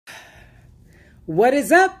What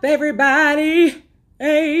is up, everybody?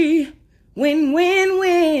 Hey, win, win,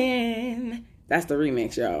 win. That's the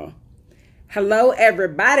remix, y'all. Hello,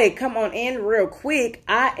 everybody. Come on in real quick.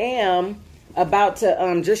 I am about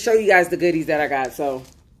to just show you guys the goodies that I got. So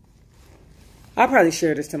I'll probably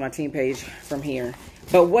share this to my team page from here.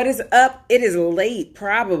 But what is up? It is late,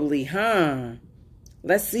 probably, huh?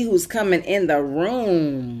 Let's see who's coming in the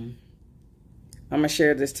room. I'm going to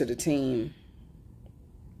share this to the team.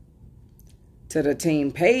 To the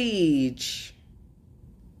team page.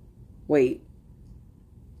 Wait.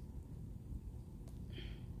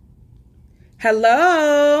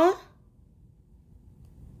 Hello?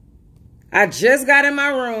 I just got in my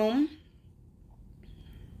room.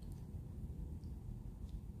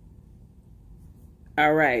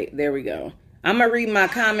 All right, there we go. I'm going to read my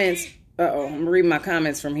comments. Uh-oh, I'm going to read my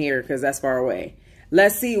comments from here because that's far away.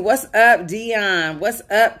 Let's see. What's up, Dion? What's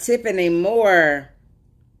up, Tiffany Moore?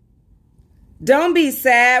 Don't be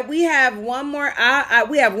sad. We have one more.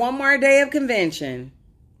 We have one more day of convention.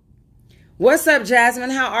 What's up,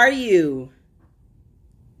 Jasmine? How are you,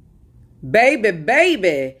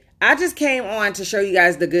 baby? I just came on to show you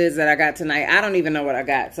guys the goods that I got tonight. I don't even know what I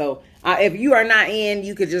got. So if you are not in,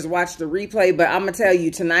 you could just watch the replay. But I'm gonna tell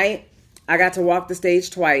you tonight, I got to walk the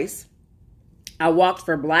stage twice. I walked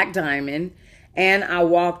for Black Diamond and I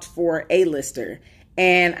walked for A-lister.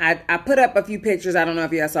 And I put up a few pictures. I don't know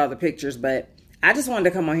if y'all saw the pictures, but I just wanted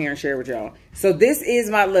to come on here and share with y'all. So this is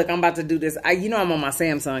my look. I'm about to do this. You know I'm on my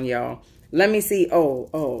Samsung, y'all. Let me see.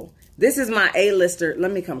 Oh. This is my A-lister.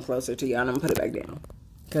 Let me come closer to y'all and I'm going to put it back down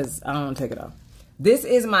because I don't want to take it off. This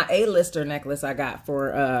is my A-lister necklace I got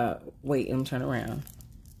for, wait, let me turn around.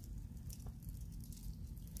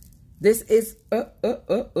 This is,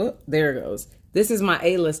 there it goes. This is my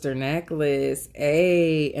A-lister necklace.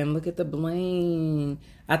 Hey, and look at the bling.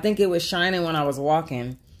 I think it was shining when I was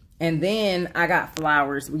walking. And then I got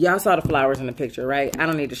flowers. Y'all saw the flowers in the picture, right? I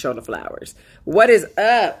don't need to show the flowers. What is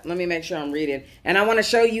up? Let me make sure I'm reading. And I want to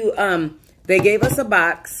show you, they gave us a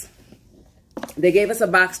box. They gave us a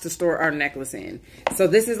box to store our necklace in. So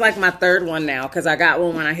this is like my third one now because I got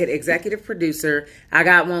one when I hit executive producer. I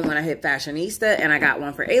got one when I hit fashionista. And I got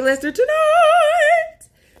one for A-lister tonight.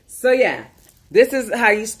 So yeah. This is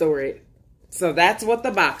how you store it. So that's what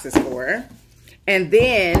the box is for. And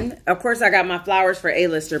then, of course, I got my flowers for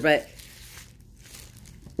A-lister. But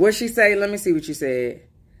what'd she say? Let me see what you said.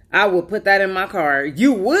 I will put that in my car.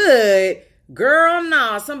 You would? Girl,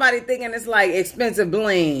 no. Somebody thinking it's like expensive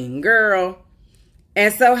bling. Girl.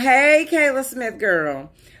 And so, hey, Kayla Smith,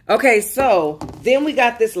 girl. Okay, so then we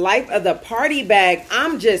got this Life of the Party bag.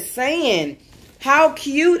 I'm just saying. How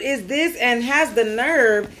cute is this and has the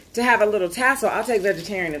nerve to have a little tassel? I'll take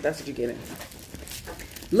vegetarian if that's what you're getting.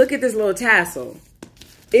 Look at this little tassel.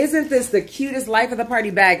 Isn't this the cutest Life of the Party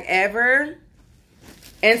bag ever?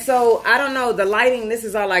 And so, I don't know. The lighting, this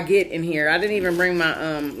is all I get in here. I didn't even bring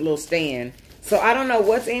my little stand. So, I don't know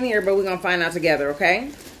what's in here, but we're going to find out together, okay?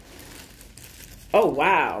 Oh,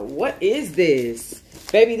 wow. What is this?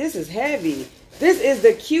 Baby, this is heavy. This is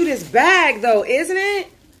the cutest bag, though, isn't it?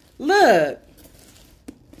 Look.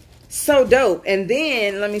 So dope. And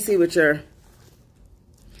then, let me see what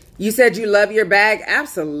you said you love your bag?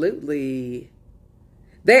 Absolutely.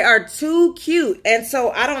 They are too cute. And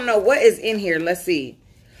so, I don't know what is in here. Let's see.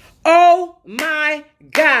 Oh my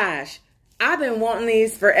gosh. I've been wanting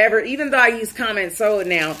these forever, even though I use Comment Sold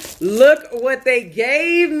now. Look what they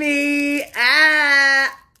gave me.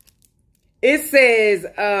 It says,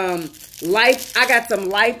 I got some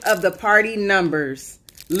Life of the Party numbers.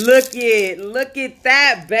 Look at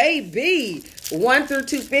that, baby. 1 through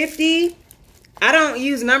 250. I don't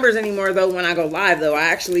use numbers anymore, though, when I go live, though. I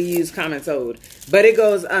actually use Comment Sold. But it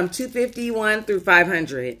goes 251 through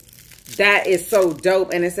 500. That is so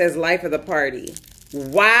dope. And it says Life of the Party.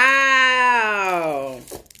 Wow.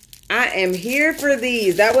 I am here for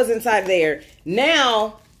these. That was inside there.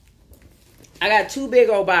 Now, I got 2 big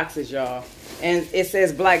old boxes, y'all. And it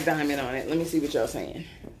says Black Diamond on it. Let me see what y'all saying.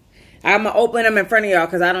 I'm going to open them in front of y'all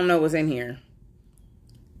because I don't know what's in here.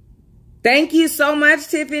 Thank you so much,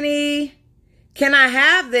 Tiffany. Can I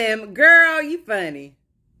have them? Girl, you funny.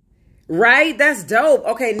 Right? That's dope.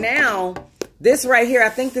 Okay, now, this right here, I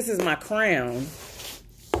think this is my crown.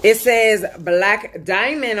 It says Black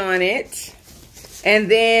Diamond on it. And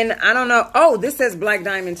then, I don't know. Oh, this says Black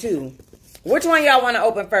Diamond too. Which one y'all want to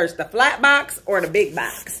open first? The flat box or the big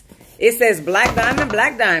box? It says Black Diamond,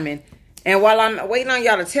 Black Diamond. And while I'm waiting on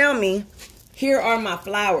y'all to tell me, here are my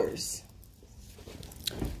flowers.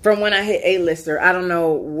 From when I hit A-lister. I don't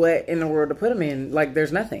know what in the world to put them in. Like,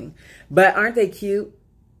 there's nothing. But aren't they cute?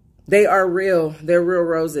 They are real. They're real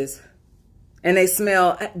roses. And they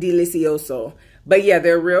smell delicioso. But yeah,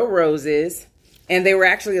 they're real roses. And they were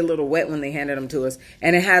actually a little wet when they handed them to us.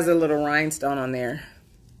 And it has a little rhinestone on there.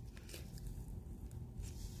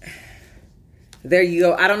 There you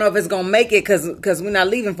go. I don't know if it's going to make it because we're not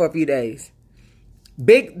leaving for a few days.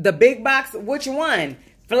 The big box, which one?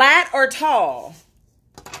 Flat or tall?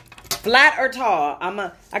 Flat or tall?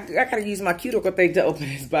 I gotta use my cuticle thing to open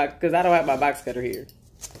this box because I don't have my box cutter here.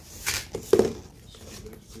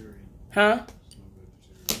 Huh?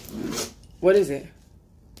 What is it?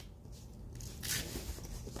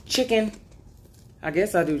 Chicken. I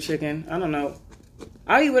guess I do chicken. I don't know.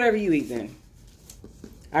 I'll eat whatever you eat then.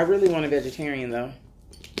 I really want a vegetarian though.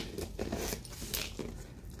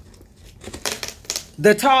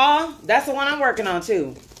 The tall, that's the one I'm working on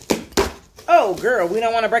too. Oh, girl, we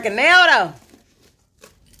don't want to break a nail, though.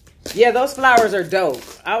 Yeah, those flowers are dope.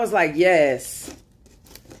 I was like, yes.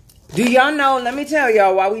 Do y'all know, let me tell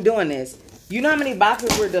y'all why we doing this. You know how many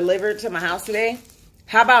boxes were delivered to my house today?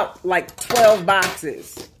 How about like 12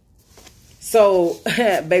 boxes? So,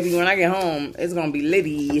 baby, when I get home, it's going to be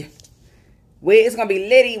litty. It's going to be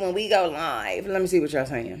litty when we go live. Let me see what y'all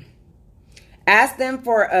saying. Ask them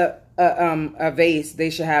for a vase. They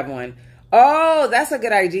should have one. Oh, that's a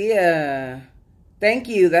good idea. Thank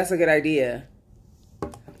you. That's a good idea.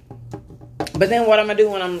 But then what I'm gonna do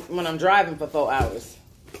when I'm driving for 4 hours?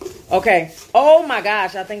 Okay. Oh my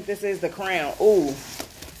gosh, I think this is the crown. Ooh.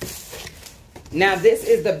 Now this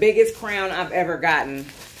is the biggest crown I've ever gotten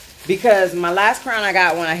because my last crown I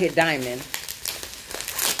got when I hit diamond.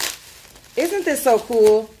 Isn't this so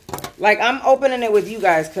cool? Like I'm opening it with you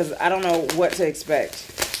guys because I don't know what to expect.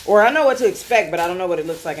 Or I know what to expect, but I don't know what it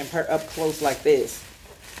looks like up close like this.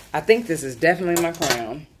 I think this is definitely my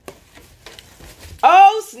crown.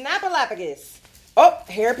 Oh, snap-a-lappagus. Oh,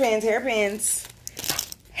 hairpins, hairpins.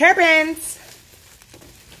 Hairpins.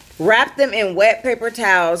 Wrap them in wet paper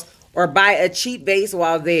towels or buy a cheap vase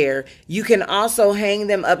while there. You can also hang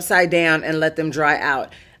them upside down and let them dry out.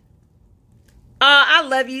 I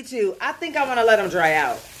love you too. I think I want to let them dry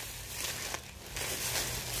out.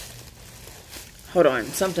 Hold on,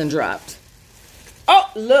 something dropped.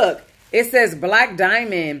 Oh, look. It says Black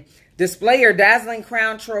Diamond. Display your dazzling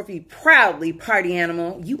crown trophy proudly, party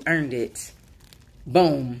animal. You earned it.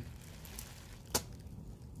 Boom.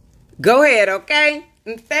 Go ahead, okay?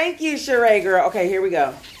 Thank you, Sheree girl. Okay, here we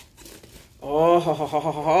go.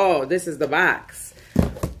 Oh, this is the box.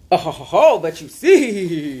 Oh, but you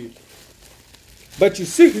see. But you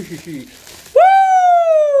see.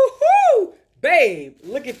 Woo! Babe,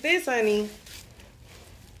 look at this, honey.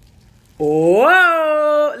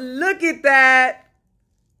 Whoa, look at that.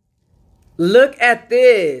 Look at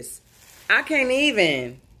this. I can't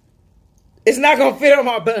even. It's not going to fit on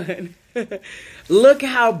my bun. Look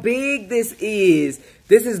how big this is.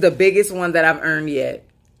 This is the biggest one that I've earned yet.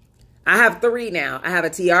 I have 3 now. I have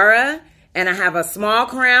a tiara and I have a small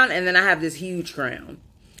crown and then I have this huge crown.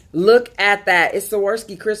 Look at that. It's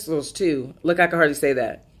Swarovski crystals too. Look, I can hardly say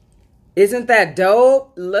that. Isn't that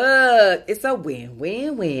dope? Look, it's a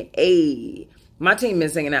win-win-win. Ayy. My team been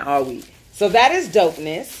singing that all week. So that is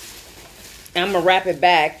dopeness. I'm going to wrap it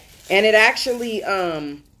back. And it actually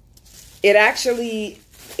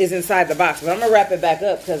is inside the box. But I'm going to wrap it back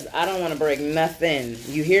up because I don't want to break nothing.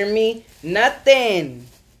 You hear me? Nothing.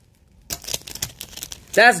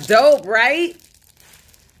 That's dope, right?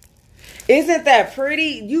 Isn't that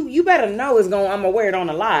pretty? You better know I'm going to wear it on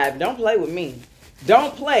the live. Don't play with me.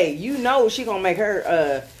 Don't play. You know she gonna make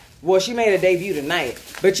her, well, she made a debut tonight.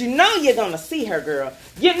 But you know you're gonna see her, girl.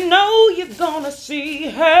 You know you're gonna see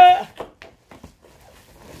her.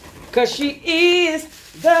 Because she is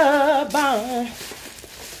the bomb.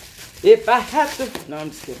 If I have to. No,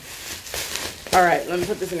 I'm just kidding. All right, let me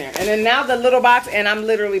put this in there. And then now the little box, and I'm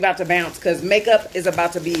literally about to bounce because makeup is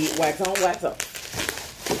about to be wax on, wax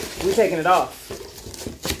off. We're taking it off.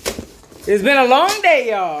 It's been a long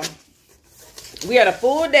day, y'all. We had a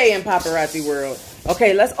full day in paparazzi world.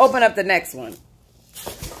 Okay, let's open up the next one.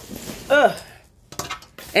 Ugh.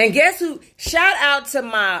 And guess who? Shout out to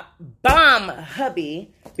my bomb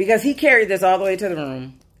hubby because he carried this all the way to the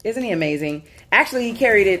room. Isn't he amazing? Actually, he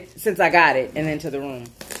carried it since I got it and then to the room.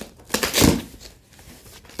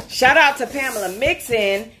 Shout out to Pamela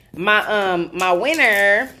Mixon, my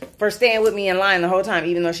winner, for staying with me in line the whole time,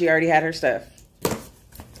 even though she already had her stuff.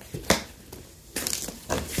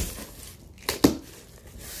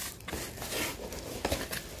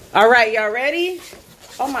 All right, y'all ready?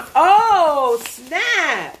 Oh,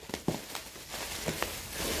 snap.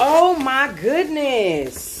 Oh, my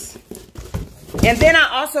goodness. And then I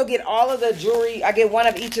also get all of the jewelry. I get one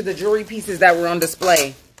of each of the jewelry pieces that were on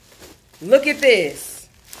display. Look at this.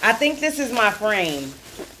 I think this is my frame.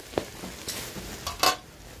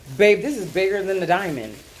 Babe, this is bigger than the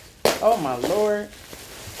diamond. Oh, my Lord.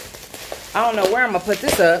 I don't know where I'm going to put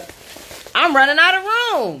this up. I'm running out of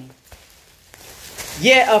room.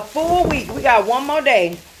 Yeah, a full week. We got one more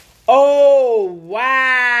day. Oh,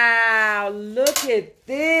 wow. Look at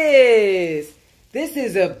this. This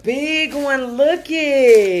is a big one. Look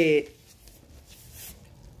it.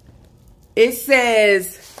 It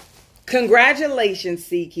says, congratulations,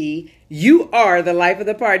 Ckey. You are the life of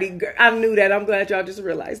the party. I knew that. I'm glad y'all just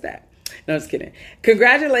realized that. No, just kidding.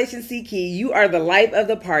 Congratulations, Ckey. You are the life of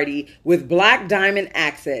the party with Black Diamond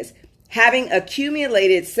Access, having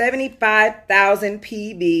accumulated 75,000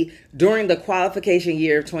 PB during the qualification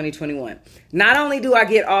year of 2021. Not only do I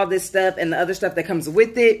get all this stuff and the other stuff that comes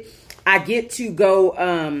with it, I get to go,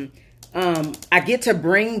 I get to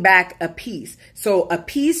bring back a piece. So a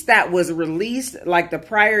piece that was released like the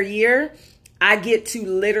prior year, I get to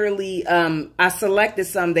literally, I selected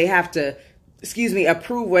some, they have to,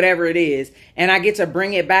 approve whatever it is. And I get to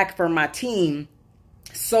bring it back for my team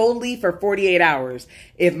solely for 48 hours.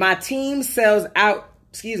 If my team sells out,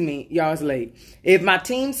 y'all, it's late. If my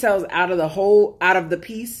team sells out of the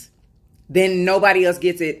piece, then nobody else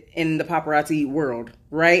gets it in the paparazzi world,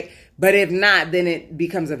 right? But if not, then it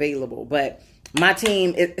becomes available. But my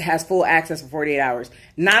team, it has full access for 48 hours.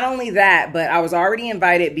 Not only that, but I was already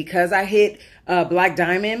invited because I hit Black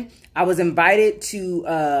Diamond. I was invited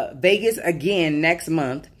to Vegas again next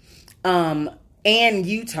month and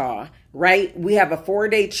Utah, right? We have a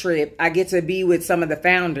 4-day trip. I get to be with some of the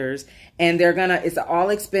founders, and it's an all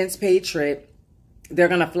expense paid trip. They're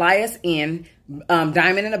going to fly us in,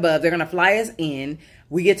 Diamond and above. They're going to fly us in.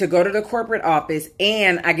 We get to go to the corporate office,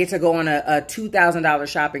 and I get to go on a $2,000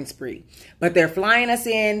 shopping spree. But they're flying us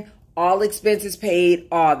in, all expenses paid,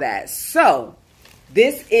 all that. So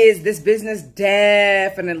this business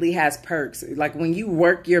definitely has perks. Like when you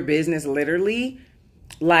work your business literally,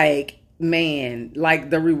 like, man, like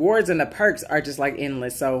the rewards and the perks are just like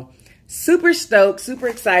endless. So super stoked, super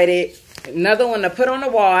excited. Another one to put on the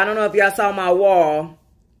wall. I don't know if y'all saw my wall,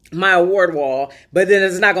 my award wall, but then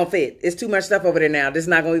it's not going to fit. It's too much stuff over there now. This is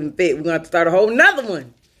not going to even fit. We're going to have to start a whole nother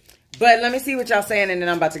one. But let me see what y'all saying, and then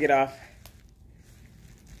I'm about to get off.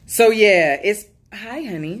 So yeah, it's, hi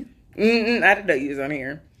honey. I didn't know you was on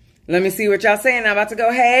here. Let me see what y'all saying. I'm about to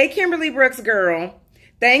go, hey, Kimberly Brooks girl.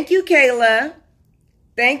 Thank you, Kayla.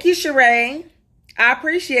 Thank you, Sheree. I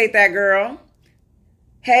appreciate that, girl.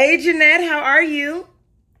 Hey, Jeanette, how are you?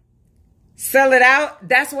 Sell it out.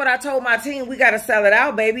 That's what I told my team. We got to sell it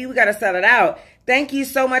out, baby. We got to sell it out. Thank you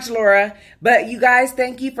so much, Laura. But you guys,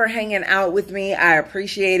 thank you for hanging out with me. I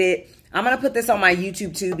appreciate it. I'm going to put this on my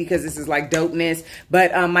YouTube too because this is like dopeness.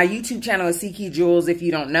 But my YouTube channel is Ckey Jewels if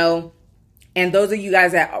you don't know. And those of you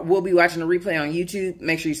guys that will be watching the replay on YouTube,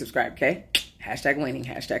 make sure you subscribe, okay? Hashtag winning,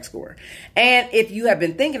 hashtag score. And if you have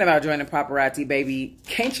been thinking about joining Paparazzi, baby,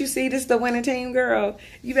 can't you see this the winning team, girl?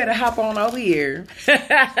 You better hop on over here.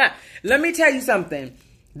 Let me tell you something.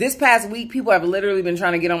 This past week, people have literally been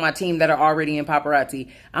trying to get on my team that are already in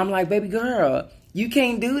Paparazzi. I'm like, baby girl, you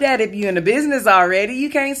can't do that if you're in the business already. You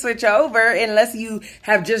can't switch over unless you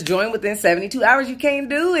have just joined within 72 hours. You can't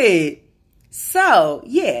do it. So,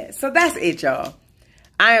 yeah. So that's it, y'all.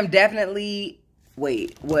 I am definitely...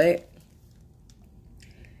 Wait, what?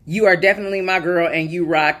 You are definitely my girl and you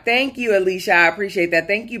rock. Thank you, Alicia. I appreciate that.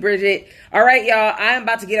 Thank you, Bridget. All right, y'all. I am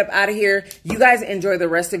about to get up out of here. You guys enjoy the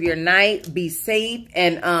rest of your night. Be safe.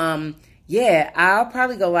 And, yeah, I'll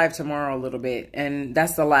probably go live tomorrow a little bit. And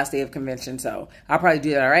that's the last day of convention. So I'll probably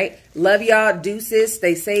do that. All right. Love y'all. Deuces.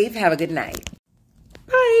 Stay safe. Have a good night.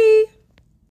 Bye.